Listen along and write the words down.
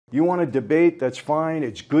You want to debate, that's fine.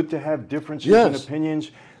 It's good to have differences in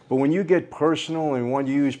opinions. But when you get personal and when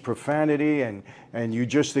you use profanity and you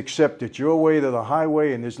just accept it your way to the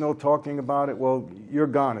highway and there's no talking about it, well, you're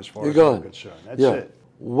gone as far as I'm concerned. That's it.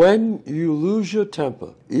 When you lose your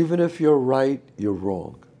temper, even if you're right, you're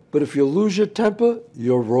wrong. But if you lose your temper,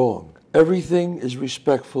 you're wrong. Everything is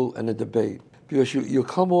respectful in a debate because you'll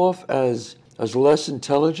come off as less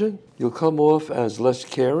intelligent, you'll come off as less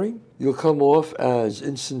caring, you'll come off as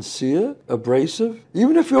insincere, abrasive,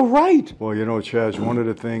 even if you're right. Well, you know, Chazz, one of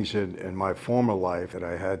the things in my former life that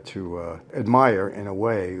I had to admire in a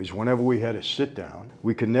way is whenever we had a sit down,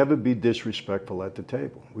 we could never be disrespectful at the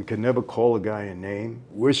table. We could never call a guy a name.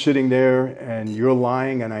 We're sitting there and you're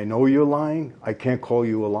lying and I know you're lying. I can't call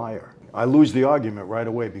you a liar. I lose the argument right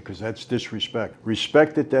away because that's disrespect.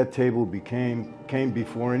 Respect at that table came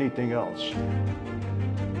before anything else.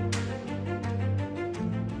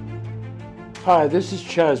 Hi, this is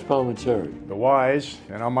Chazz Palminteri. The Wise,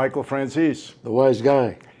 and I'm Michael Franzese. The Wise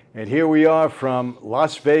Guy. And here we are from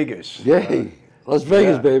Las Vegas. Yay, Las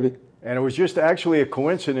Vegas, baby. And it was just actually a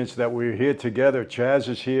coincidence that we're here together. Chazz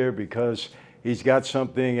is here because he's got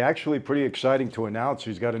something actually pretty exciting to announce.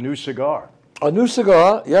 He's got a new cigar. A new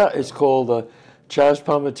cigar, yeah, it's called Chazz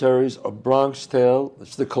Palminteri's A Bronx Tale.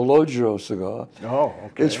 It's the Colodro cigar. Oh,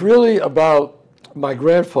 okay. It's really about my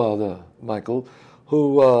grandfather, Michael,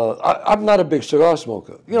 who, I'm not a big cigar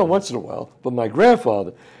smoker, you know, once in a while, but my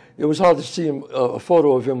grandfather, it was hard to see him, a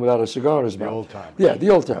photo of him without a cigar in his mouth. The old times. Yeah, the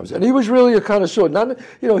old times. And he was really a connoisseur. Not,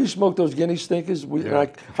 you know, he smoked those Guinea stinkers.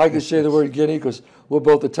 I could say the word Guinea because we're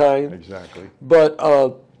both Italian. Exactly.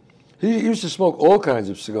 But he used to smoke all kinds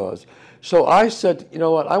of cigars. So I said, you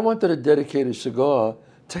know what, I wanted to dedicate a cigar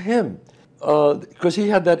to him because he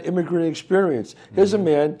had that immigrant experience. Here's a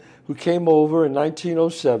man who came over in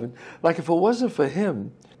 1907. Like, if it wasn't for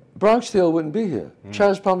him, Bronx Tale wouldn't be here.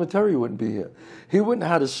 Chazz Palminteri wouldn't be here. He wouldn't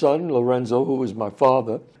have had a son, Lorenzo, who was my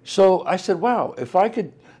father. So I said, wow, if I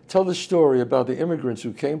could tell the story about the immigrants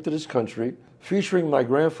who came to this country, featuring my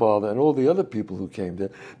grandfather and all the other people who came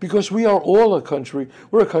there, because we are all a country,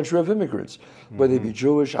 we're a country of immigrants, whether they be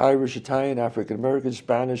Jewish, Irish, Italian, African-American,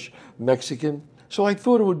 Spanish, Mexican. So I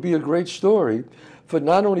thought it would be a great story for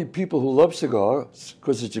not only people who love cigars,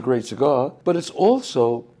 because it's a great cigar, but it's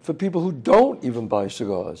also for people who don't even buy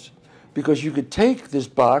cigars. Because you could take this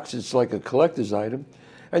box, it's like a collector's item,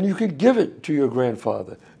 and you could give it to your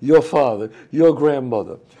grandfather, your father, your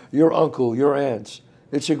grandmother, your uncle, your aunts.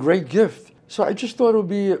 It's a great gift. So I just thought it would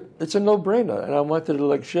be, it's a no-brainer, and I wanted to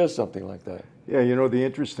like share something like that. Yeah, you know, the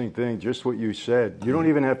interesting thing, just what you said, you don't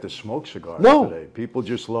even have to smoke cigars today. People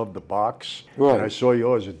just love the box. Right. And I saw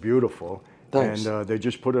yours, it's beautiful. Thanks. And they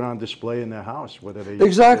just put it on display in their house, whether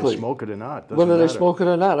they smoke it or not. Whether they smoke it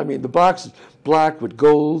or not. I mean, the box is black with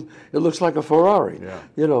gold. It looks like a Ferrari. Yeah.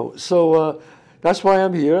 You know, so that's why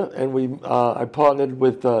I'm here. And I partnered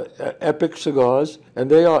with Epic Cigars,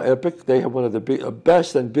 and they are epic. They have one of the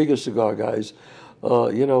best and biggest cigar guys,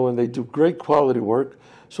 you know, and they do great quality work.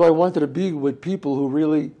 So I wanted to be with people who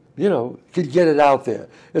really, you know, could get it out there.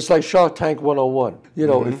 It's like Shark Tank 101. You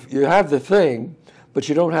know, if you have the thing, but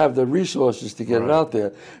you don't have the resources to get it out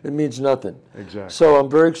there, it means nothing. Exactly. So I'm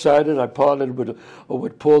very excited. I partnered with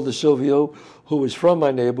Paul DeSilvio, who was from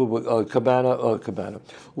my neighborhood,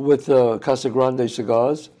 with Casa Grande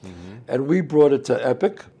Cigars, and we brought it to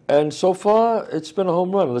Epic. And so far, it's been a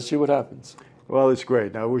home run. Let's see what happens. Well, it's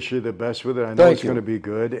great. I wish you the best with it. I know it's going to be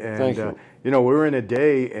good. And, you know, we're in a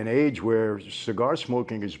day and age where cigar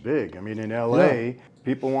smoking is big. I mean, in L.A.,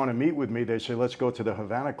 people want to meet with me. They say, let's go to the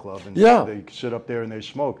Havana Club. And they sit up there and they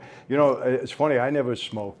smoke. You know, it's funny. I never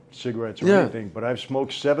smoked cigarettes or anything, but I've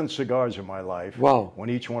smoked 7 cigars in my life when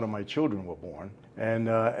each one of my children were born. And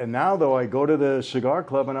now, though, I go to the cigar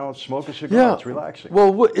club and I'll smoke a cigar. It's relaxing.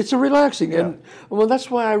 Well, it's a relaxing. And, well, that's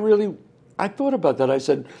why I thought about that. I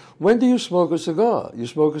said, when do you smoke a cigar? You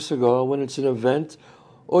smoke a cigar when it's an event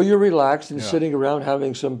or you're relaxed and sitting around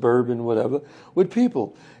having some bourbon, whatever, with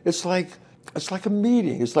people. It's like a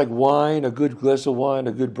meeting. It's like wine, a good glass of wine,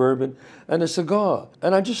 a good bourbon, and a cigar.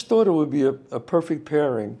 And I just thought it would be a perfect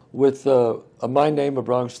pairing with my name, A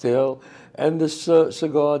Bronx Tale, and this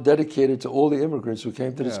cigar dedicated to all the immigrants who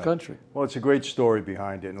came to this country. Well, it's a great story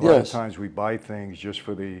behind it. And a lot of times we buy things just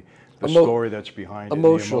for the story that's behind it.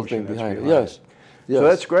 Emotional thing behind it, yes. So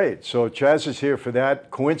that's great. So Chazz is here for that.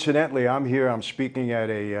 Coincidentally, I'm here. I'm speaking at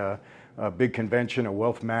a big convention, a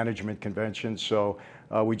wealth management convention. So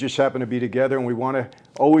we just happen to be together, and we want to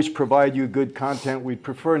always provide you good content. We'd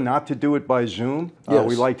prefer not to do it by Zoom.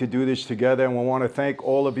 We like to do this together, and we want to thank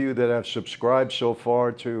all of you that have subscribed so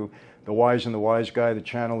far to the Wise and The Wiseguy. The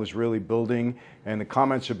channel is really building, and the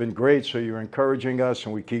comments have been great, so you're encouraging us,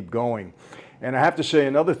 and we keep going. And I have to say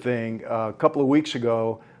another thing. A couple of weeks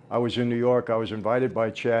ago, I was in New York. I was invited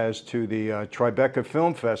by Chazz to the Tribeca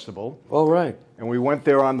Film Festival. All right. And we went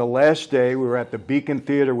there on the last day. We were at the Beacon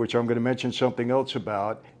Theater, which I'm going to mention something else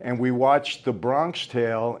about. And we watched The Bronx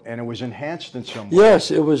Tale, and it was enhanced in some way.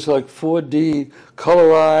 Yes, it was like 4D,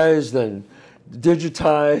 colorized and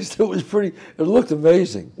digitized. It looked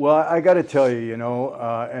amazing. Well, I got to tell you,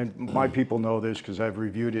 and my people know this because I've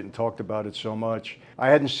reviewed it and talked about it so much. I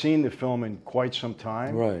hadn't seen the film in quite some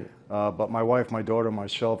time. Right. But my wife, my daughter,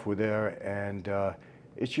 myself were there, and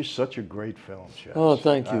it's just such a great film, Chazz. Oh,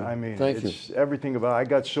 thank you. I mean, thank it's you. everything about it. I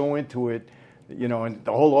got so into it, and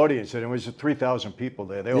the whole audience, and it was 3,000 people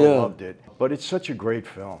there. They all loved it. But it's such a great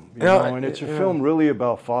film, and it's a film really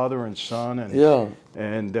about father and son,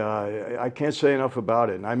 and I can't say enough about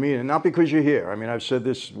it. And I mean, not because you're here. I mean, I've said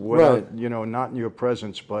this without, not in your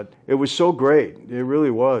presence, but it was so great. It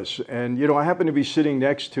really was. And, I happen to be sitting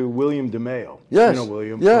next to William DeMeo. Yes.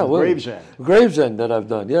 William from Gravesend. Gravesend that I've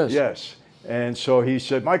done, yes. Yes. And so he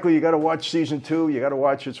said, Michael, you got to watch season 2. You got to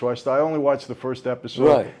watch it. So I only watched the first episode.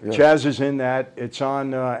 Right. Yeah. Chazz is in that. It's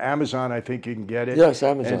on Amazon. I think you can get it. Yes,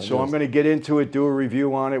 Amazon. And so I'm going to get into it, do a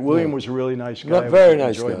review on it. William was a really nice guy. Very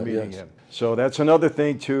nice guy. Enjoyed meeting him. So that's another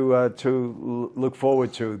thing to look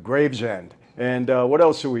forward to. Gravesend. And what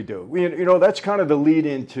else do we do? That's kind of the lead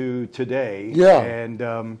into today. Yeah.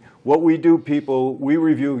 And what we do, people, we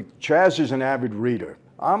review. Chazz is an avid reader.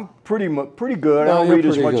 I'm pretty good. I don't read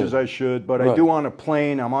as much as I should, but I do on a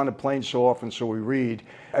plane. I'm on a plane so often, so we read.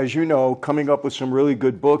 As you know, coming up with some really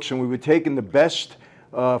good books, and we were taking the best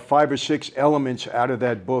 5 or 6 elements out of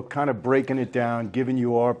that book, kind of breaking it down, giving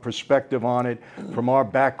you our perspective on it from our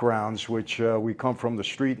backgrounds, which we come from the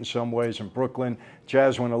street in some ways in Brooklyn.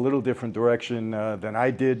 Chazz went a little different direction than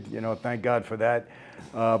I did, thank God for that.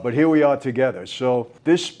 But here we are together. So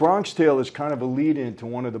this Bronx Tale is kind of a lead-in to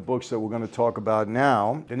one of the books that we're going to talk about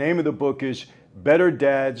now. The name of the book is Better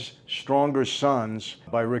Dads, Stronger Sons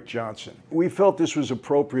by Rick Johnson. We felt this was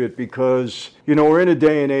appropriate because, we're in a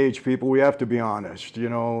day and age, people, we have to be honest.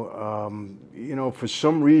 For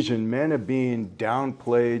some reason, men are being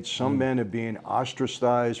downplayed. Some men are being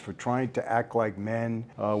ostracized for trying to act like men.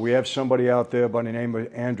 We have somebody out there by the name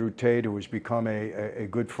of Andrew Tate, who has become a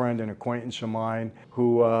good friend and acquaintance of mine,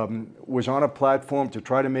 who was on a platform to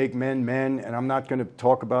try to make men men. And I'm not going to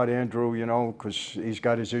talk about Andrew, because he's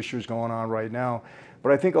got his issues going on right now.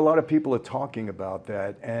 But I think a lot of people are talking about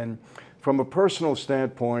that. And from a personal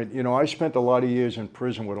standpoint, I spent a lot of years in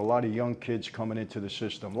prison with a lot of young kids coming into the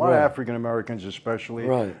system, a lot of African Americans especially.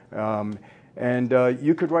 Right. And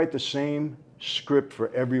you could write the same script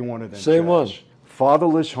for every one of them. Same one.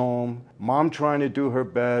 Fatherless home, mom trying to do her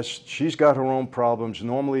best. She's got her own problems,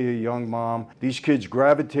 normally a young mom. These kids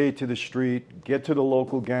gravitate to the street, get to the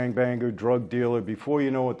local gangbanger, drug dealer. Before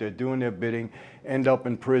you know it, they're doing their bidding, end up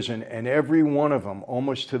in prison. And every one of them,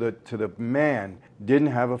 almost to the man, didn't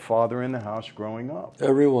have a father in the house growing up.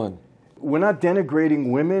 Everyone. We're not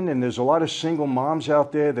denigrating women, and there's a lot of single moms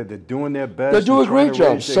out there that they're doing their best. They do a great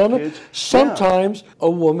job. Sometimes Yeah. a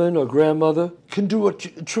woman or grandmother can do a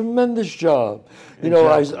tremendous job.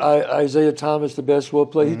 Isaiah Thomas, the basketball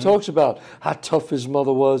player, he talks about how tough his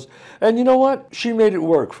mother was. And you know what? She made it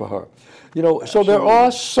work for her. So there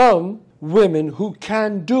are some women who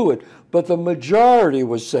can do it, but the majority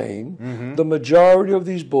was saying, the majority of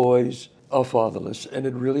these boys are fatherless, and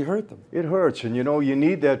it really hurt them. It hurts, and you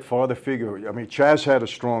need that father figure. I mean, Chazz had a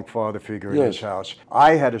strong father figure in his house.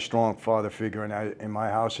 I had a strong father figure in my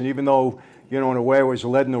house, and even though, in a way I was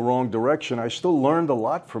led in the wrong direction, I still learned a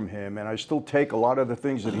lot from him, and I still take a lot of the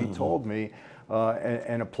things that he told me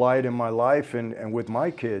and apply it in my life and with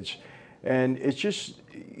my kids. And it's just,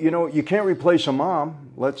 you can't replace a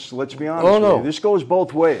mom. Let's be honest with you. This goes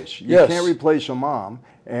both ways. You can't replace a mom,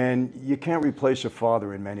 and you can't replace a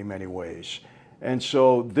father in many, many ways. And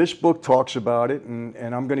so this book talks about it,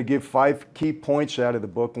 and I'm going to give 5 key points out of the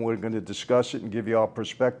book, and we're going to discuss it and give you our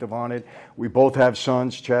perspective on it. We both have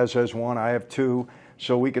sons. Chazz has 1, I have 2,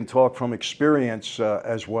 so we can talk from experience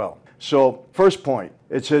as well. So first point,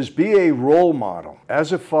 it says, be a role model.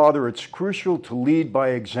 As a father, it's crucial to lead by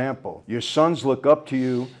example. Your sons look up to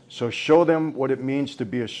you, so show them what it means to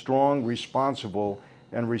be a strong, responsible,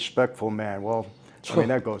 and respectful man. Well, I mean,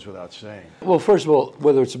 that goes without saying. Well, first of all,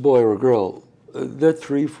 whether it's a boy or a girl, they're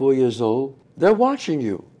 3, 4 years old. They're watching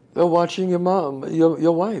you. They're watching your mom,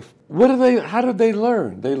 your wife. How do they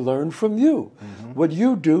learn? They learn from you. What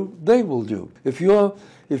you do, they will do. If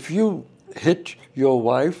you hit your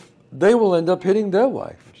wife, they will end up hitting their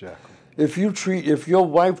wife. Exactly. If your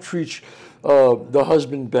wife treats the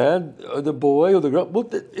husband bad, the boy or the girl. Well,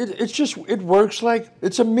 it works like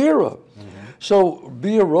it's a mirror. Mm-hmm. So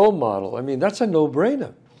be a role model. I mean, that's a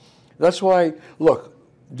no-brainer. That's why, look,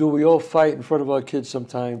 do we all fight in front of our kids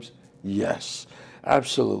sometimes? Yes,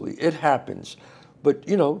 absolutely. It happens. But,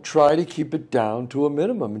 try to keep it down to a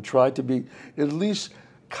minimum and try to be at least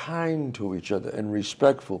kind to each other and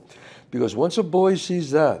respectful. Because once a boy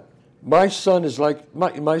sees that, my son is like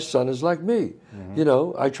my son is like me.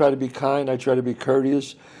 Mm-hmm. I try to be kind, I try to be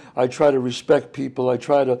courteous, I try to respect people, I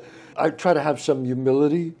try to have some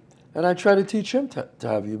humility, and I try to teach him to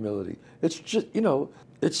have humility. It's just,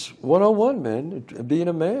 it's 101, man, being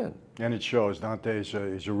a man. And it shows. Dante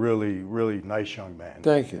is a really, really nice young man.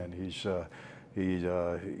 Thank you. And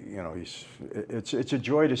it's a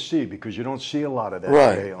joy to see, because you don't see a lot of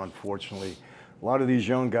that today, unfortunately. A lot of these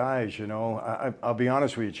young guys, I'll be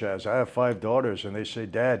honest with you, Chazz. I have 5 daughters, and they say,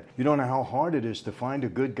 "Dad, you don't know how hard it is to find a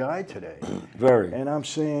good guy today." Very. And I'm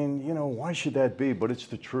saying, why should that be? But it's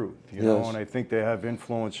the truth, know. And I think they have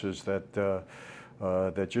influences that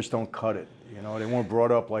just don't cut it. They weren't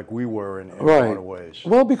brought up like we were in a lot of ways.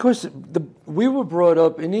 Well, because we were brought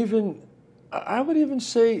up, and even I would even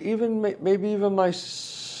say, maybe even my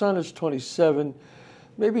son is 27.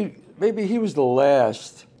 Maybe he was the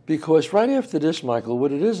last. Because right after this, Michael,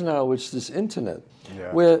 what it is now, it's this internet,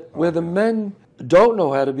 where the men don't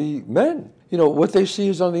know how to be men. What they see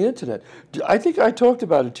is on the internet. I think I talked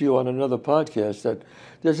about it to you on another podcast, that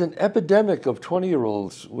there's an epidemic of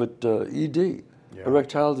 20-year-olds with ED,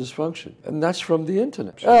 erectile dysfunction, and that's from the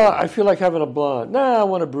internet. I feel like having a blonde. Nah, I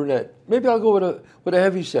want a brunette. Maybe I'll go with a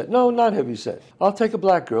heavy set. No, not heavy set. I'll take a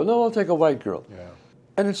black girl. No, I'll take a white girl. Yeah.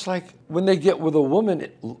 And it's like when they get with a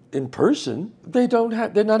woman in person, they're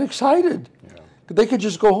not excited. Yeah. They could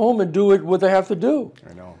just go home and do what they have to do.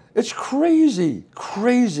 I know. It's crazy.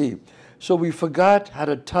 So we forgot how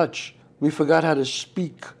to touch. We forgot how to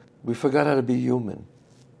speak. We forgot how to be human.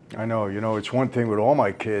 I know. It's one thing with all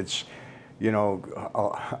my kids.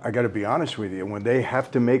 I got to be honest with you. When they have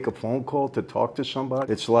to make a phone call to talk to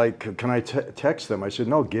somebody, it's like, can I text them? I said,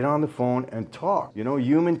 no, get on the phone and talk.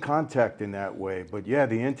 Human contact in that way. But yeah,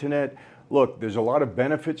 the internet, look, there's a lot of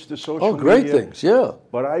benefits to social media. Oh, great things, yeah.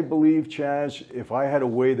 But I believe, Chazz, if I had to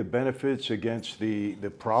weigh the benefits against the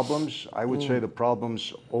problems, I would say the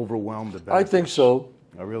problems overwhelm the benefits. I think so.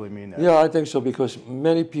 I really mean that. Yeah, I think so, because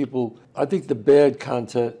many people, I think the bad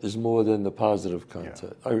content is more than the positive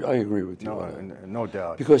content. Yeah. I agree with you. No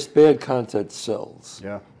doubt. Because bad content sells.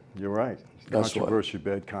 Yeah, you're right. That's controversy,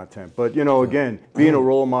 bad content. But, again, being a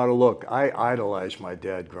role model, look, I idolized my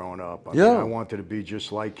dad growing up. I mean, I wanted to be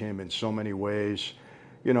just like him in so many ways.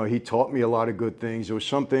 He taught me a lot of good things. There were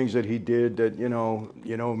some things that he did that,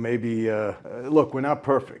 maybe, look, we're not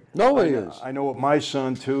perfect. Nobody is. I know with my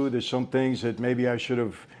son, too, there's some things that maybe I should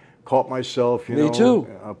have caught myself, Me too.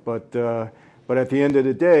 But at the end of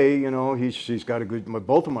the day, he's got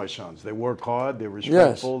both of my sons, they work hard, they're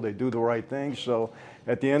respectful, they do the right thing. So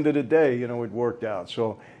at the end of the day, it worked out.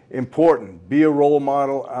 So important, be a role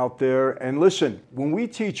model out there. And listen, when we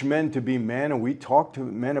teach men to be men and we talk to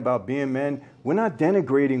men about being men, we're not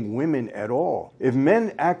denigrating women at all. If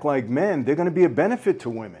men act like men, they're going to be a benefit to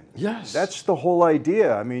women. Yes. That's the whole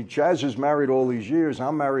idea. I mean, Chazz is married all these years.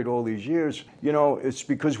 I'm married all these years. It's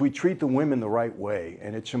because we treat the women the right way,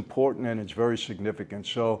 and it's important and it's very significant.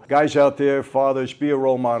 So guys out there, fathers, be a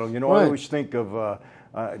role model. I always think of...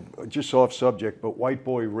 just off subject, but White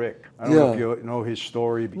Boy Rick. I don't know if you know his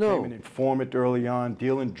story. He became an informant early on,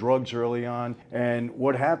 dealing drugs early on. And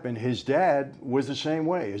what happened, his dad was the same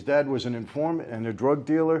way. His dad was an informant and a drug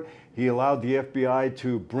dealer. He allowed the FBI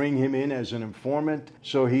to bring him in as an informant.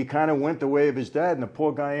 So he kind of went the way of his dad. And the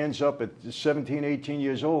poor guy ends up at 17, 18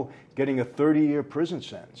 years old getting a 30-year prison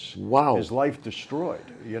sentence. Wow. His life destroyed.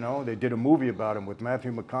 They did a movie about him with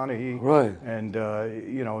Matthew McConaughey. Right. And,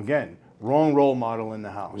 again, wrong role model in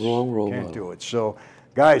the house. Wrong role model. Can't do it. So,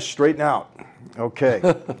 guys, straighten out. Okay.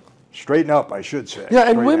 Straighten up, I should say. Yeah,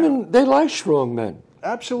 and women, they like strong men.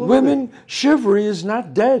 Absolutely. Women, chivalry is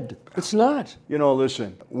not dead. It's not.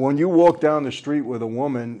 Listen, when you walk down the street with a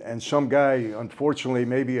woman and some guy, unfortunately,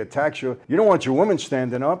 maybe attacks you, you don't want your woman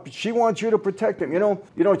standing up. She wants you to protect him.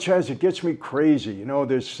 Chazz, it gets me crazy.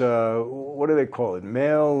 There's, what do they call it?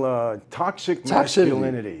 Male, toxic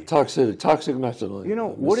masculinity. Toxic masculinity.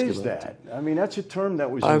 What is that? I mean, that's a term that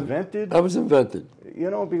was invented. That was invented.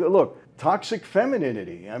 Because, look, toxic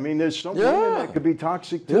femininity. I mean, there's some women that could be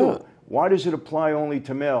toxic, too. Yeah. Why does it apply only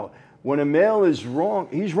to male? When a male is wrong,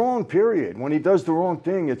 he's wrong, period. When he does the wrong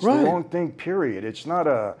thing, it's the wrong thing, period. It's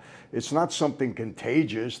not something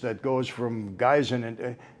contagious that goes from guys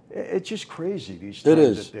in. It's just crazy, these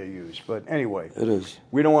terms that they use. But anyway, it is.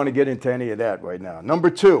 We don't want to get into any of that right now. Number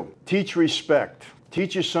 2, teach respect.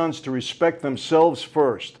 Teach your sons to respect themselves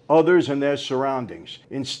first, others and their surroundings.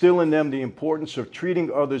 Instill in them the importance of treating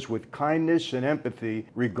others with kindness and empathy,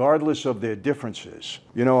 regardless of their differences.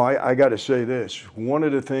 You know, I got to say this. One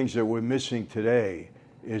of the things that we're missing today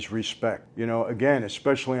is respect. You know, again,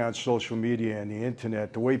 especially on social media and the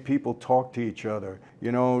internet, the way people talk to each other.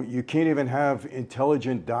 You know, you can't even have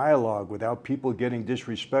intelligent dialogue without people getting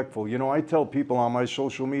disrespectful. You know, I tell people on my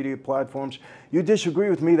social media platforms, you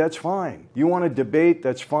disagree with me, that's fine. You want to debate,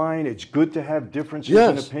 that's fine. It's good to have differences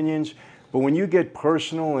in opinions. But when you get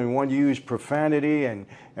personal and when you use profanity and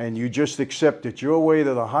you just accept it your way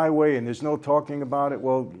to the highway and there's no talking about it,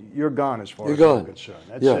 well, you're gone as far as I'm concerned.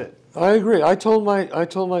 That's it. I agree. I told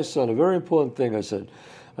my son a very important thing. I said,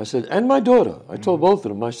 and my daughter. I told both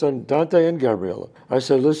of them, my son Dante and Gabriella. I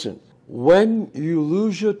said, listen, when you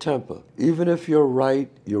lose your temper, even if you're right,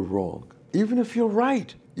 you're wrong. Even if you're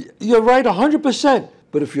right 100%.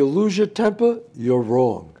 But if you lose your temper, you're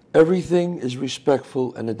wrong. Everything is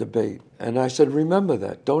respectful in a debate. And I said, remember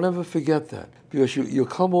that. Don't ever forget that. Because you'll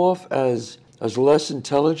come off as less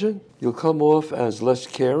intelligent. You'll come off as less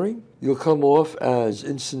caring. You'll come off as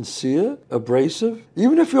insincere, abrasive,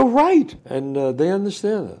 even if you're right. And they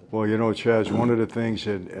understand that. Well, you know, Chazz, one of the things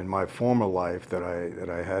in my former life that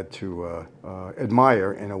I had to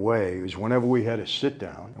admire in a way was whenever we had a sit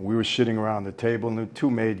down, and we were sitting around the table, and there were 2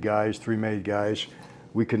 made guys, 3 made guys,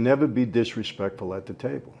 we could never be disrespectful at the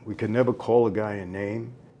table. We could never call a guy a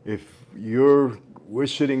name. If we're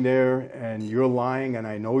sitting there and you're lying and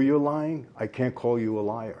I know you're lying, I can't call you a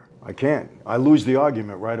liar. I can't. I lose the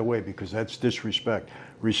argument right away because that's disrespect.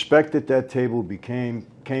 Respect at that table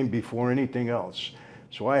came before anything else.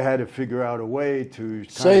 So I had to figure out a way to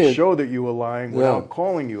kind of show that you were lying without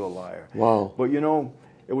calling you a liar. Wow. But you know,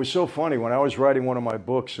 it was so funny. When I was writing one of my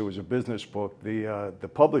books, it was a business book,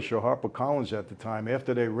 the publisher, HarperCollins at the time,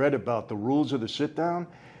 after they read about the rules of the sit-down,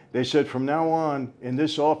 they said, from now on, in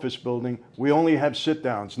this office building, we only have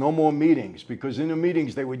sit-downs, no more meetings, because in the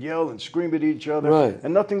meetings they would yell and scream at each other,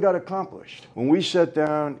 and nothing got accomplished. When we sat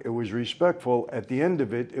down, it was respectful. At the end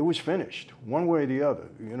of it, it was finished, one way or the other.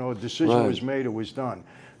 You know, a decision was made, it was done.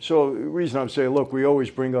 So the reason I'm saying, look, we always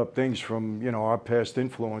bring up things from, you know, our past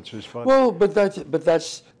influences. But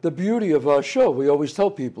that's the beauty of our show. We always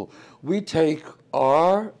tell people, we take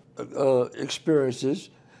our experiences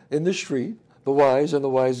in the street, the Wise and the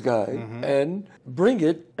Wiseguy, and bring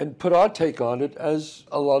it and put our take on it as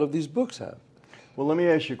a lot of these books have. Well, let me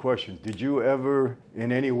ask you a question. Did you ever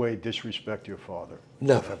in any way disrespect your father?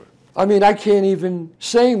 Never. I mean, I can't even,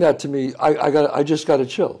 saying that to me, I just got a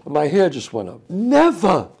chill. My hair just went up.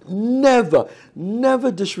 Never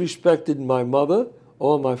disrespected my mother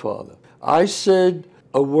or my father. I said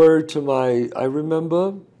a word to I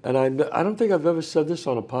remember, and I don't think I've ever said this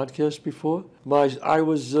on a podcast before. I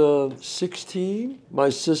was 16, my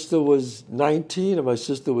sister was 19, and my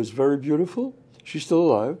sister was very beautiful. She's still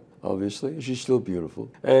alive, obviously, and she's still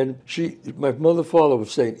beautiful. And my mother and father were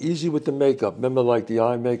saying, easy with the makeup. Remember, like the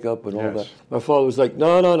eye makeup and all that? My father was like,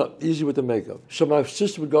 no, easy with the makeup. So my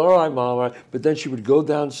sister would go, all right, Mom, all right. But then she would go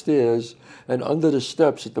downstairs, and under the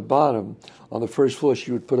steps at the bottom, on the first floor,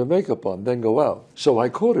 she would put her makeup on, then go out. So I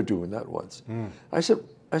caught her doing that once.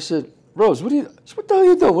 I said, Rose, what the hell are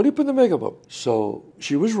you doing? What are you putting the makeup up? So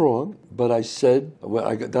she was wrong, but I said,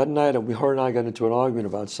 that night, her and I got into an argument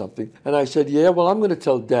about something, and I said, yeah, well, I'm going to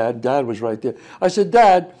tell Dad. Dad was right there. I said,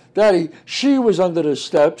 Daddy, she was under the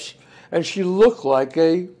steps, and she looked like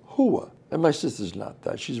a hooah. And my sister's not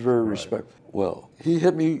that. She's very respectful. Well, he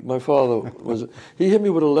hit me, my father he hit me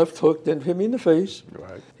with a left hook, then hit me in the face.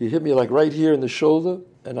 Right. He hit me like right here in the shoulder,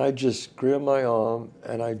 and I just grabbed my arm,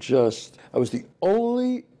 and I was the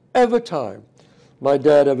only ever time my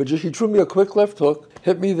dad he threw me a quick left hook,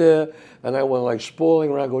 hit me there, and I went like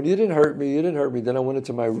sprawling around going, you didn't hurt me. Then I went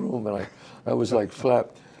into my room, and I was like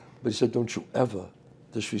flat. But he said, don't you ever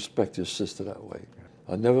disrespect your sister that way.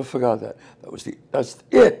 I never forgot that. That's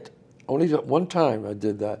it. Only one time I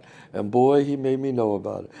did that, and boy, he made me know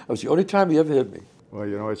about it. That was the only time he ever hit me. Well,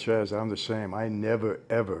 you know what, Chazz, I'm the same. I never,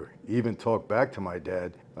 ever even talked back to my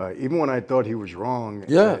dad, even when I thought he was wrong.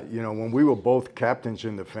 You know, when we were both captains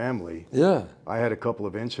in the family, I had a couple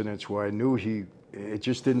of incidents where I knew it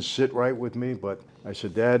just didn't sit right with me, but I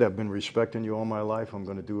said, Dad, I've been respecting you all my life. I'm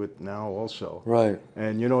going to do it now also. Right.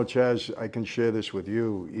 And, you know, Chazz, I can share this with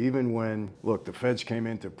you. Even when, look, the feds came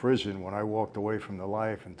into prison when I walked away from the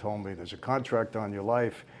life and told me there's a contract on your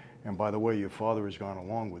life, and by the way, your father has gone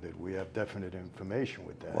along with it. We have definite information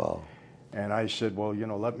with that. Wow. And I said, well,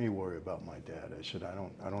 let me worry about my dad. I said,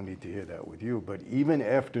 I don't need to hear that with you. But even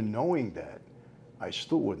after knowing that, I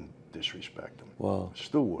still wouldn't disrespect him. Wow.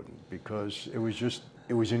 Still wouldn't, because it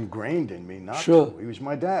was ingrained in me not Sure. to. He was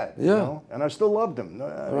my dad, Yeah. and I still loved him.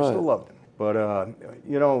 I Right. still loved him. But,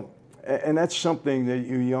 and that's something that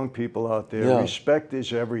you young people out there, Yeah. respect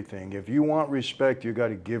is everything. If you want respect, you got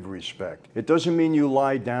to give respect. It doesn't mean you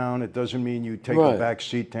lie down. It doesn't mean you take Right. a back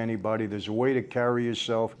seat to anybody. There's a way to carry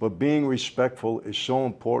yourself, but being respectful is so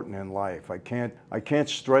important in life. I can't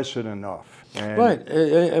stress it enough. And Right.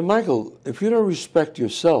 And Michael, if you don't respect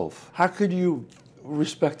yourself, how could you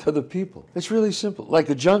respect other people? It's really simple. Like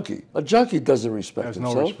a junkie. A junkie doesn't respect Has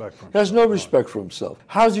himself. no respect for himself. Has no respect for himself.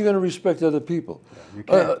 How's he going to respect other people? you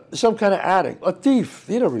can't. Some kind of addict. A thief.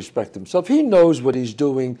 He don't respect himself. He knows what he's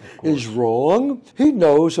doing is wrong. He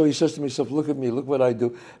knows, so he says to himself, look at me, look what I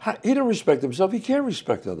do. He don't respect himself. He can't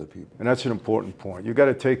respect other people. And that's an important point. You got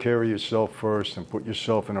to take care of yourself first and put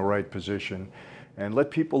yourself in the right position. And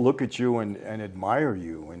let people look at you and admire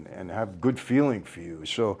you and have good feeling for you.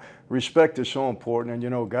 So respect is so important.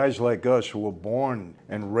 And, guys like us who were born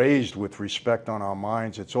and raised with respect on our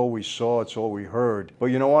minds, it's all we saw, it's all we heard. But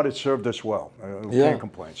you know what? It served us well. We can't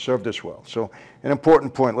complain. It served us well. So an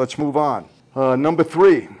important point. Let's move on. Number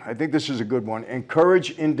 3, I think this is a good one.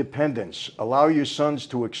 Encourage independence. Allow your sons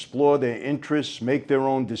to explore their interests, make their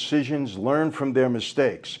own decisions, learn from their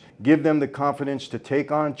mistakes. Give them the confidence to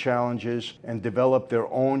take on challenges and develop their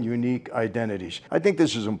own unique identities. I think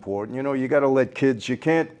this is important. You got to let kids, you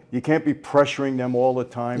can't be pressuring them all the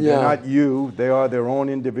time. Yeah. They're not you. They are their own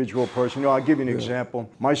individual person. I'll give you an example.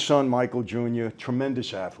 My son, Michael Jr.,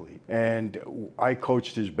 tremendous athlete. And I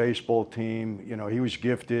coached his baseball team. He was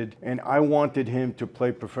gifted. And I wanted him to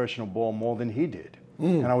play professional ball more than he did.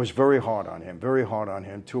 And I was very hard on him,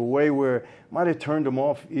 to a way where it might have turned him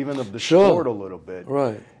off even of the sport a little bit.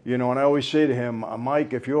 Right. And I always say to him,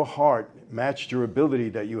 Mike, if your heart matched your ability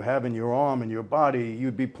that you have in your arm and your body,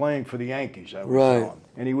 you'd be playing for the Yankees. I would tell him.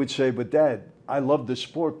 And he would say, but Dad, I love the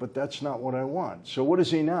sport, but that's not what I want. So what is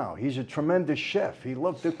he now? He's a tremendous chef. He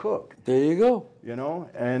loved to cook. There you go.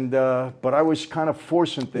 And but I was kind of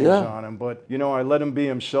forcing things on him. But, I let him be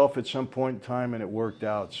himself at some point in time, and it worked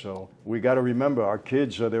out. So we got to remember, our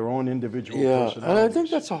kids are their own individual personalities. And I think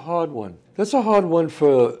that's a hard one. That's a hard one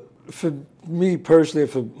for me personally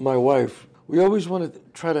and for my wife. We always want to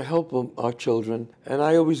try to help our children. And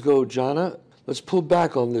I always go, Jonna, let's pull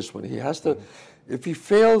back on this one. He has to... If he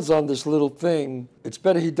fails on this little thing, it's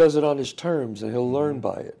better he does it on his terms and he'll learn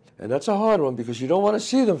by it. And that's a hard one because you don't want to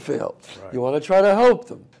see them fail. Right. You want to try to help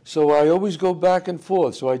them. So I always go back and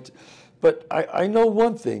forth. But I know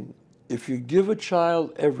one thing. If you give a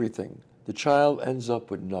child everything, the child ends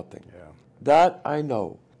up with nothing. Yeah. That I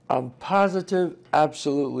know. I'm positive,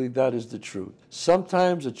 absolutely, that is the truth.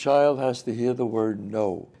 Sometimes a child has to hear the word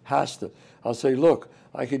no. Has to. I'll say, look,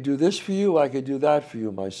 I could do this for you, I could do that for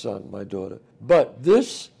you, my son, my daughter. But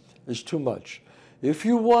this is too much. If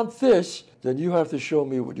you want this, then you have to show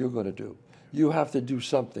me what you're going to do. You have to do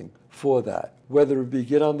something for that. Whether it be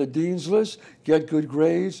get on the dean's list, get good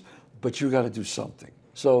grades, but you got to do something.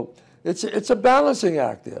 So it's a balancing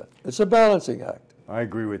act there. It's a balancing act. I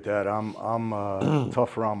agree with that. I'm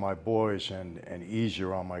tougher on my boys and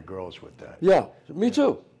easier on my girls with that. Yeah, me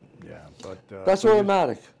too. Yeah, but that's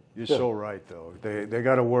automatic. You're so right, though. They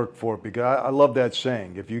got to work for it, because I love that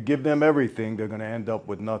saying. If you give them everything, they're going to end up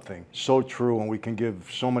with nothing. So true, and we can give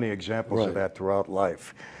so many examples of that throughout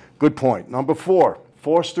life. Good point. Number 4,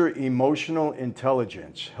 foster emotional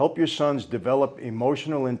intelligence. Help your sons develop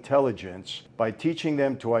emotional intelligence by teaching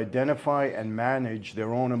them to identify and manage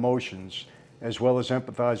their own emotions, as well as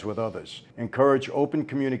empathize with others. Encourage open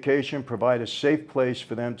communication, provide a safe place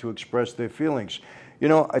for them to express their feelings.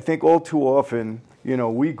 I think all too often,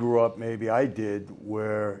 we grew up, maybe I did,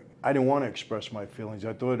 where I didn't want to express my feelings.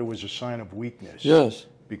 I thought it was a sign of weakness. Yes.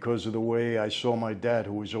 Because of the way I saw my dad,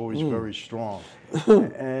 who was always very strong.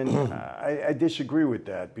 And I disagree with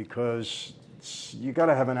that, because you got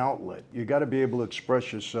to have an outlet. You got to be able to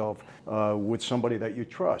express yourself with somebody that you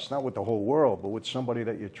trust, not with the whole world, but with somebody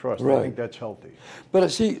that you trust. Right. I think that's healthy.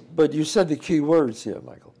 But you said the key words here,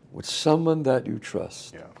 Michael. With someone that you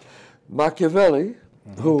trust. Yeah. Machiavelli,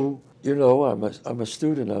 who I'm a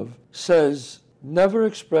student of, says never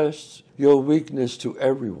express your weakness to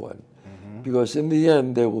everyone, because in the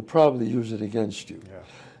end they will probably use it against you. Yeah.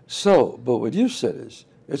 So, but what you said is,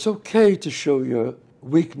 it's okay to show your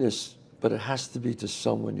weakness, but it has to be to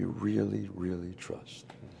someone you really, really trust.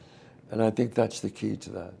 And I think that's the key to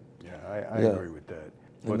that. Yeah, I agree with that.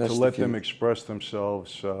 But to let them express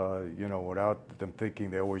themselves, without them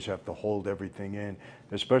thinking they always have to hold everything in,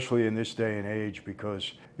 especially in this day and age,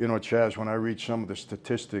 because, Chazz, when I read some of the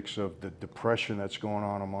statistics of the depression that's going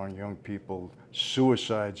on among young people,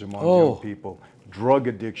 suicides among young people, drug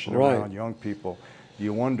addiction around young people,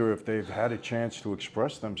 you wonder if they've had a chance to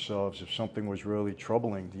express themselves if something was really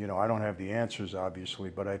troubling. I don't have the answers, obviously,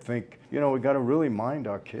 but I think, we got to really mind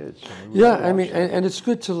our kids. And it's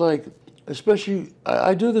good to especially,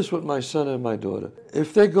 I do this with my son and my daughter.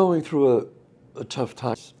 If they're going through a tough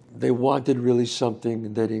time, they wanted really something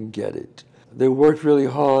and they didn't get it. They worked really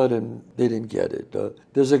hard and they didn't get it.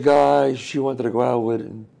 There's a guy she wanted to go out with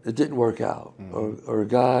and it didn't work out. Or a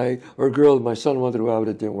guy or a girl my son wanted to go out with,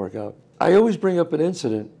 it didn't work out. I always bring up an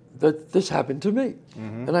incident that this happened to me.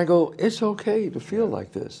 And I go, it's okay to feel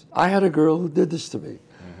like this. I had a girl who did this to me.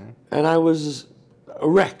 And I was a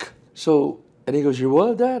wreck. And he goes, you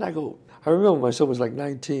were, Dad? I go, I remember my son was like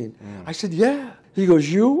 19. I said, yeah. He goes,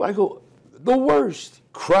 you? I go, the worst.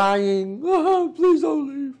 Crying, please don't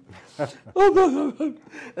leave.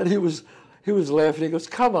 And he was laughing. He goes,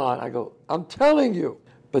 come on. I go, I'm telling you.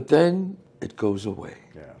 But then it goes away.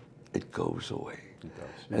 Yeah. It goes away. It does.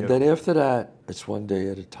 And then after that, it's one day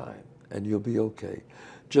at a time. And you'll be okay.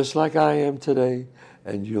 Just like I am today,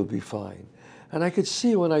 and you'll be fine. And I could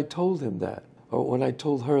see when I told him that, or when I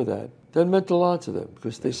told her that meant a lot to them,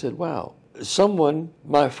 because they said, wow, someone,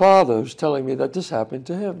 my father, is telling me that this happened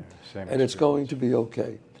to him, and it's going to be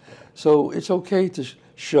okay. So it's okay to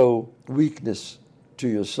show weakness to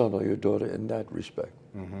your son or your daughter in that respect.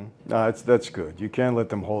 No, that's good. You can't let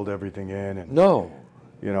them hold everything in. And, no.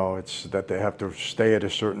 It's that they have to stay at a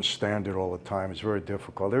certain standard all the time. It's very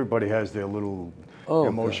difficult. Everybody has their little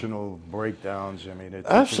emotional breakdowns. I mean,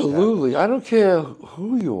 absolutely. I don't care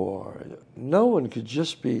who you are. No one could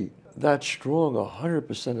just be that strong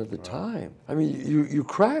 100% of the time. I mean, you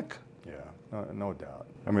crack. Yeah, no doubt.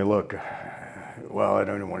 I mean, look, well, I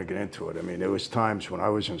don't even want to get into it. I mean, there was times when I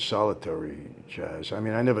was in solitary, Chazz. I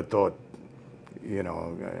mean, I never thought,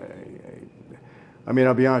 I mean,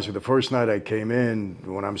 I'll be honest with you, the first night I came in,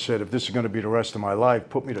 when I said, if this is going to be the rest of my life,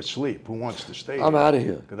 put me to sleep. Who wants to stay I'm out of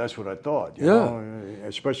here. Because that's what I thought, you know?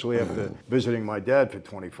 Especially after visiting my dad for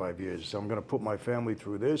 25 years. So I'm going to put my family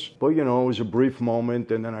through this. But, it was a brief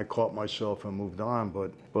moment, and then I caught myself and moved on.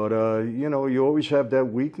 But you always have that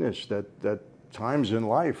weakness, that times in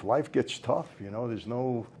life gets tough. There's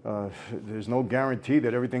no guarantee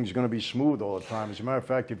that everything's going to be smooth all the time. As a matter of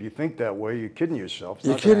fact, if you think that way, you're kidding yourself.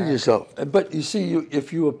 You're kidding yourself. But you see,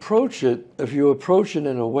 if you approach it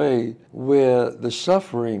in a way where the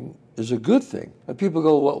suffering is a good thing, and people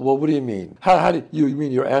go, well, what do you mean? How do you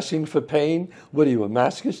mean you're asking for pain? What are you, a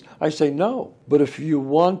masochist? I say no. But if you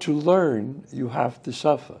want to learn, you have to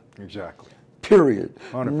suffer. Exactly. Period.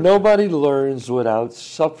 100%. Nobody learns without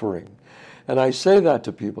suffering. And I say that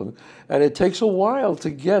to people, and it takes a while to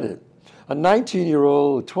get it. A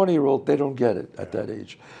 19-year-old, a 20-year-old, they don't get it at that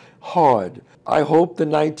age. Hard. I hope the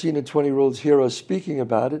 19 and 20-year-olds hear us speaking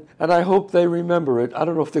about it, and I hope they remember it. I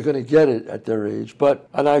don't know if they're going to get it at their age,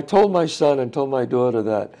 and I told my son and told my daughter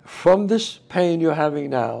that from this pain you're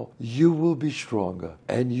having now, you will be stronger,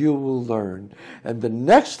 and you will learn. And the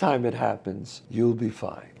next time it happens, you'll be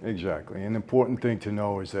fine. Exactly. An important thing to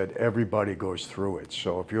know is that everybody goes through it.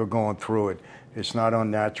 So if you're going through it, it's not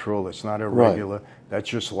unnatural, it's not irregular. Right. That's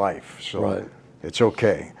just life. So it's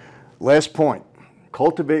okay. Last point.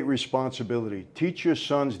 Cultivate responsibility. Teach your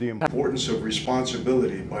sons the importance of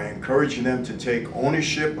responsibility by encouraging them to take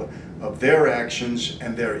ownership of their actions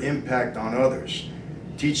and their impact on others.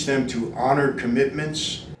 Teach them to honor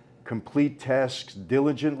commitments, complete tasks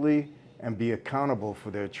diligently, and be accountable for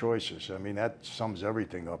their choices. I mean, that sums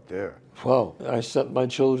everything up there. Well, I sent my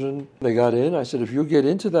children, they got in. I said, if you get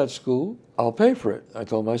into that school, I'll pay for it. I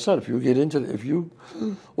told my son, if you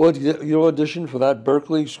audition for that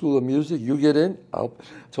Berkeley School of Music, you get in. I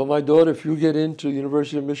told my daughter, if you get into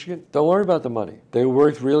University of Michigan, don't worry about the money. They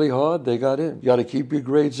worked really hard, they got in. You got to keep your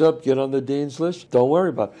grades up, get on the dean's list. Don't worry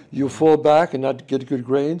about it. You fall back and not get good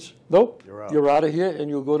grades, nope. You're out of here and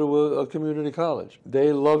you'll go to a community college.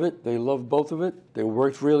 They love it. They love both of it. They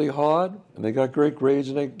worked really hard and they got great grades.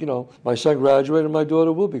 And my son graduated and my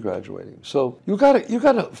daughter will be graduating. So you got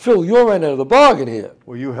to fill your end of the bargain here.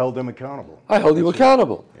 Well, you held them accountable. I held you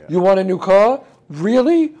accountable. Yeah. You want a new car?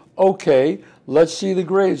 Really? Okay. Let's see the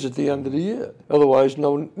grades at the end of the year. Otherwise,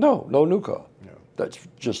 no new car. No. That's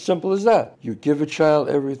just simple as that. You give a child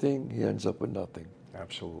everything, he ends up with nothing.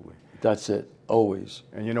 Absolutely. That's it. always.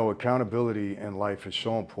 And you know, accountability in life is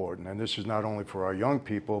so important. And this is not only for our young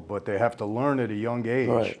people, but they have to learn at a young age.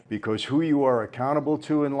 Right. Because who you are accountable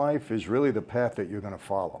to in life is really the path that you're going to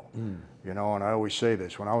follow. You know, and I always say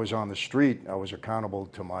this, when I was on the street, I was accountable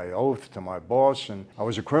to my oath, to my boss, and I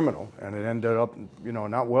was a criminal, and it ended up, you know,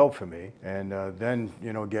 not well for me. And then,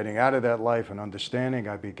 you know, getting out of that life and understanding,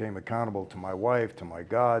 I became accountable to my wife, to my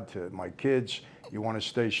God, to my kids. You want to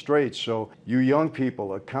stay straight. So you young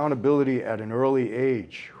people, accountability at an early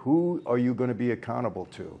age. Who are you going to be accountable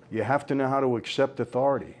to? You have to know how to accept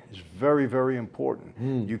authority. It's very, very important.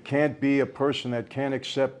 You can't be a person that can't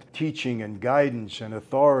accept teaching and guidance and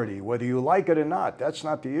authority, whether you like it or not. That's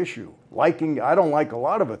not the issue. I don't like a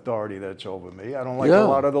lot of authority that's over me. I don't like a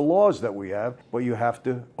lot of the laws that we have, but you have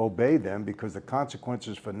to obey them because the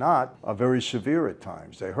consequences for not are very severe at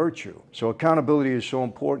times. They hurt you. So accountability is so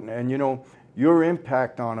important. And you know, your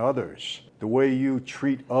impact on others, the way you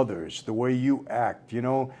treat others, the way you act, you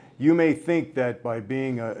know, you may think that by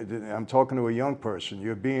being I'm talking to a young person,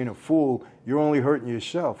 you're being a fool, you're only hurting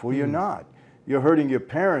yourself. Well, you're not. You're hurting your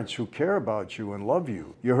parents who care about you and love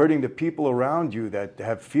you. You're hurting the people around you that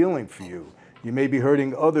have feeling for you. You may be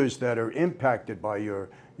hurting others that are impacted by your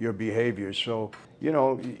behavior. So, you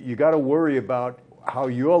know, you got to worry about how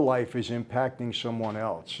your life is impacting someone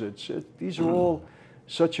else. These are all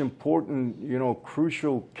such important, you know,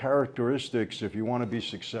 crucial characteristics if you want to be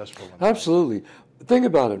successful. Absolutely. Think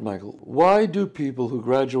about it, Michael. Why do people who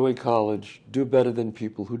graduate college do better than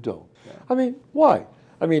people who don't? Yeah. I mean, why?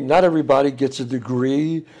 I mean, not everybody gets a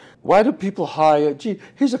degree. Why do people hire, gee,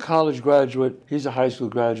 he's a college graduate, he's a high school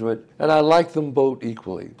graduate, and I like them both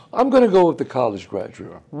equally. I'm going to go with the college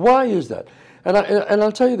graduate. Why is that? And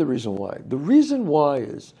I'll tell you the reason why. The reason why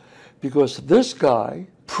is because this guy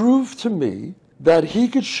proved to me that he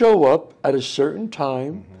could show up at a certain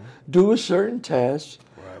time, do a certain task,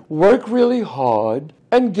 work really hard,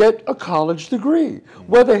 and get a college degree.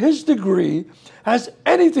 Whether his degree has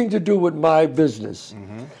anything to do with my business,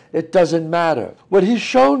 it doesn't matter. What he's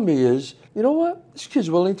shown me is, you know what? This kid's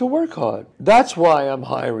willing to work hard. That's why I'm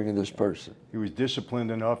hiring this person. He was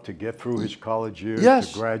disciplined enough to get through his college years,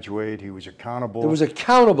 to graduate. He was accountable. He was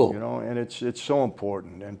accountable. You know, and it's so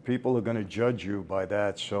important, and people are going to judge you by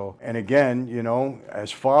that. So, and again, you know,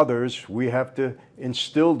 as fathers, we have to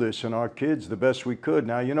instill this in our kids the best we could.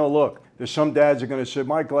 Now, you know, look, there's some dads are going to say,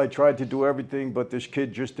 Michael, I tried to do everything, but this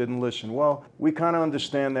kid just didn't listen. Well, we kind of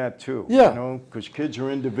understand that too. You know, because kids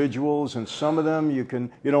are individuals, and some of them you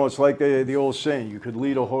can, you know, it's like the old saying, you could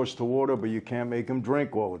lead a horse to water, but you can't make him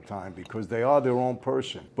drink all the time because they are their own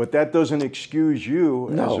person. But that doesn't excuse you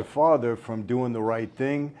as a father from doing the right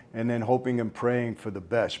thing and then hoping and praying for the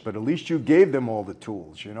best. But at least you gave them all the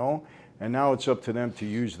tools, you know? And now it's up to them to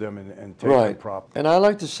use them and take them properly. And I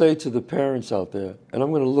like to say to the parents out there, and I'm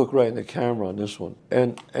going to look right in the camera on this one,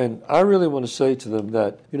 and I really want to say to them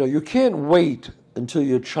that, you know, you can't wait until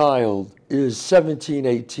your child is 17,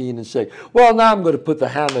 18 and say, well, now I'm going to put the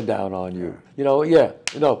hammer down on you. You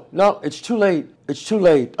know, no, it's too late. It's too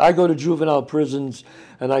late. I go to juvenile prisons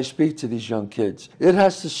and I speak to these young kids. It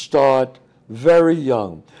has to start very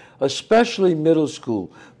young, especially middle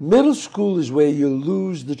school. Middle school is where you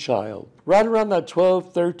lose the child. Right around that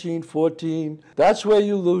 12, 13, 14, that's where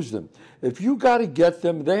you lose them. If you got to get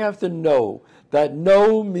them, they have to know that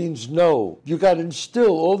no means no. You got to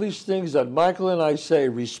instill all these things that Michael and I say,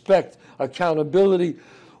 respect, accountability,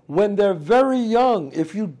 when they're very young.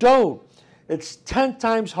 If you don't, it's 10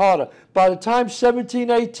 times harder. By the time 17,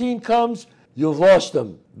 18 comes, you've lost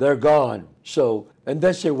them. They're gone. So, and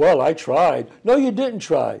then say, well, I tried. No, you didn't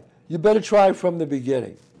try. You better try from the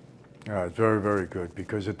beginning. It's very, very good,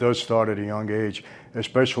 because it does start at a young age,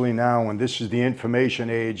 especially now when this is the information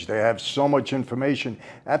age. They have so much information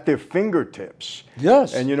at their fingertips.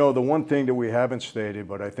 Yes. And you know, the one thing that we haven't stated,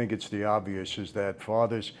 but I think it's the obvious, is that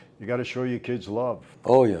fathers, you got to show your kids love.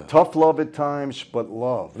 Oh, yeah. Tough love at times, but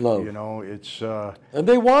love. Love. You know, it's... and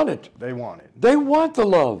they want it. They want it. They want the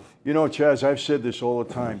love. You know, Chazz, I've said this all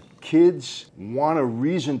the time. Kids want a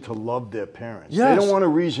reason to love their parents. Yes. They don't want a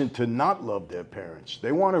reason to not love their parents.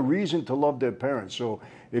 They want a reason to love their parents. So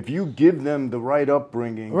if you give them the right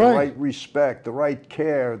upbringing, the right respect, the right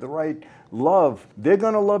care, the right love, they're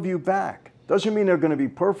going to love you back. Doesn't mean they're going to be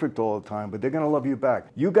perfect all the time, but they're going to love you back.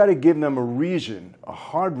 You got to give them a reason, a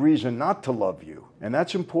hard reason not to love you. And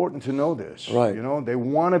that's important to know this. Right. You know, they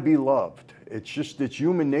want to be loved. It's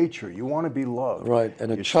human nature. You want to be loved. Right.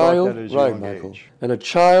 And a child, right, Michael. And a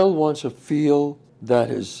child wants to feel that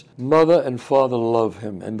his mother and father love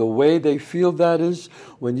him. And the way they feel that is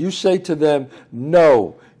when you say to them,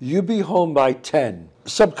 no, you be home by 10.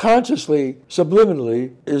 subconsciously,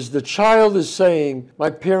 subliminally, is the child is saying, my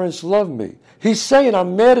parents love me. He's saying,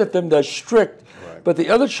 I'm mad at them, they're strict. Right. But the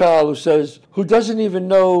other child who says, who doesn't even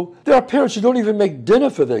know, there are parents who don't even make dinner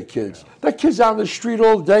for their kids. Yeah. That kid's out on the street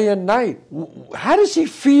all day and night. How does he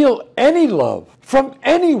feel any love from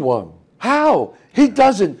anyone? How? He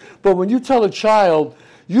doesn't. But when you tell a child,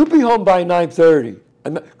 you be home by 9:30,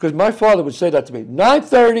 because my father would say that to me,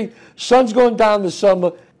 9:30, sun's going down the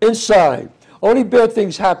summer, inside. Only bad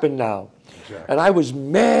things happen now. Exactly. And I was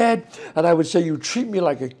mad, and I would say, you treat me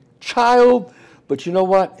like a child, but you know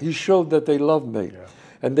what? He showed that they love me,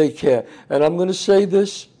 and they care. And I'm going to say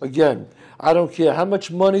this again. I don't care how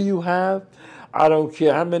much money you have. I don't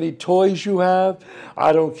care how many toys you have.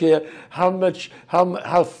 I don't care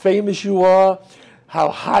how famous you are, how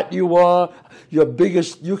hot you are. You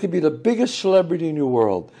can be the biggest celebrity in your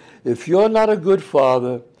world. If you're not a good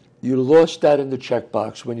father, you lost that in the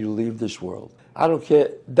checkbox when you leave this world. I don't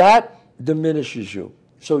care. That diminishes you.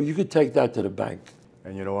 So you could take that to the bank.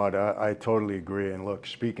 And you know what? I totally agree. And look,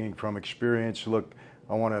 speaking from experience, look,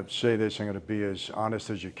 I want to say this. I'm going to be as honest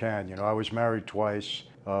as you can. You know, I was married twice.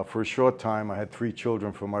 For a short time, I had 3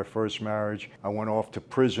 children from my first marriage. I went off to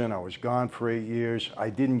prison. I was gone for 8 years. I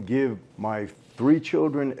didn't give my 3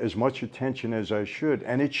 children as much attention as I should.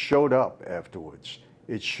 And it showed up afterwards.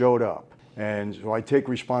 It showed up. And so I take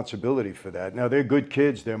responsibility for that. Now, they're good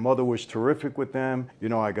kids. Their mother was terrific with them. You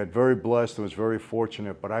know, I got very blessed and was very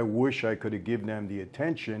fortunate, but I wish I could have given them the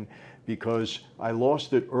attention because I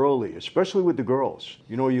lost it early, especially with the girls.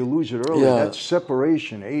 You know, you lose it early. That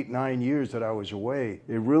separation, 8, 9 years that I was away,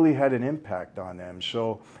 it really had an impact on them.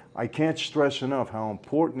 So I can't stress enough how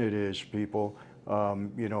important it is, people,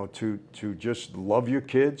 you know, to just love your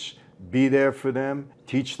kids, be there for them,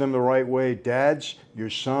 teach them the right way. Dads, your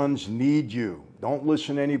sons need you. Don't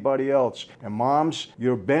listen to anybody else. And moms,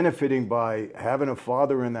 you're benefiting by having a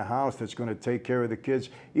father in the house that's going to take care of the kids.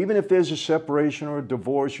 Even if there's a separation or a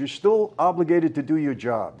divorce, you're still obligated to do your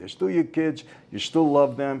job. They're still your kids. You still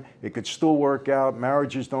love them. It could still work out.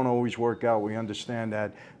 Marriages don't always work out. We understand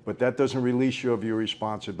that. But that doesn't release you of your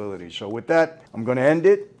responsibility. So with that, I'm going to end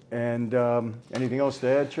it. And anything else to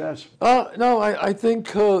add, Chazz? No, I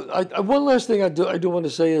think one last thing I do want to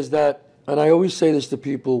say is that, and I always say this to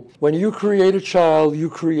people, when you create a child, you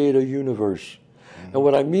create a universe. Mm-hmm. And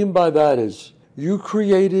what I mean by that is you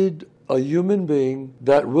created a human being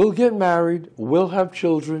that will get married, will have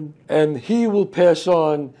children, and he will pass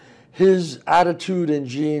on his attitude and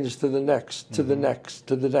genes to the next, to the next,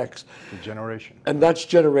 to the next. The generation. And that's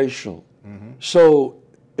generational. Mm-hmm. So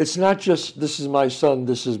it's not just, this is my son,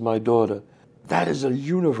 this is my daughter. That is a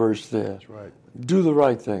universe there. That's right. Do the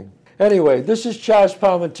right thing. Anyway, this is Chazz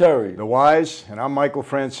Palminteri. The Wise, and I'm Michael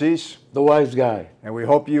Franzese. The Wise Guy. And we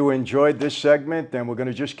hope you enjoyed this segment, and we're going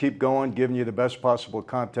to just keep going, giving you the best possible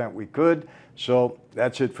content we could. So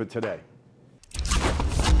that's it for today.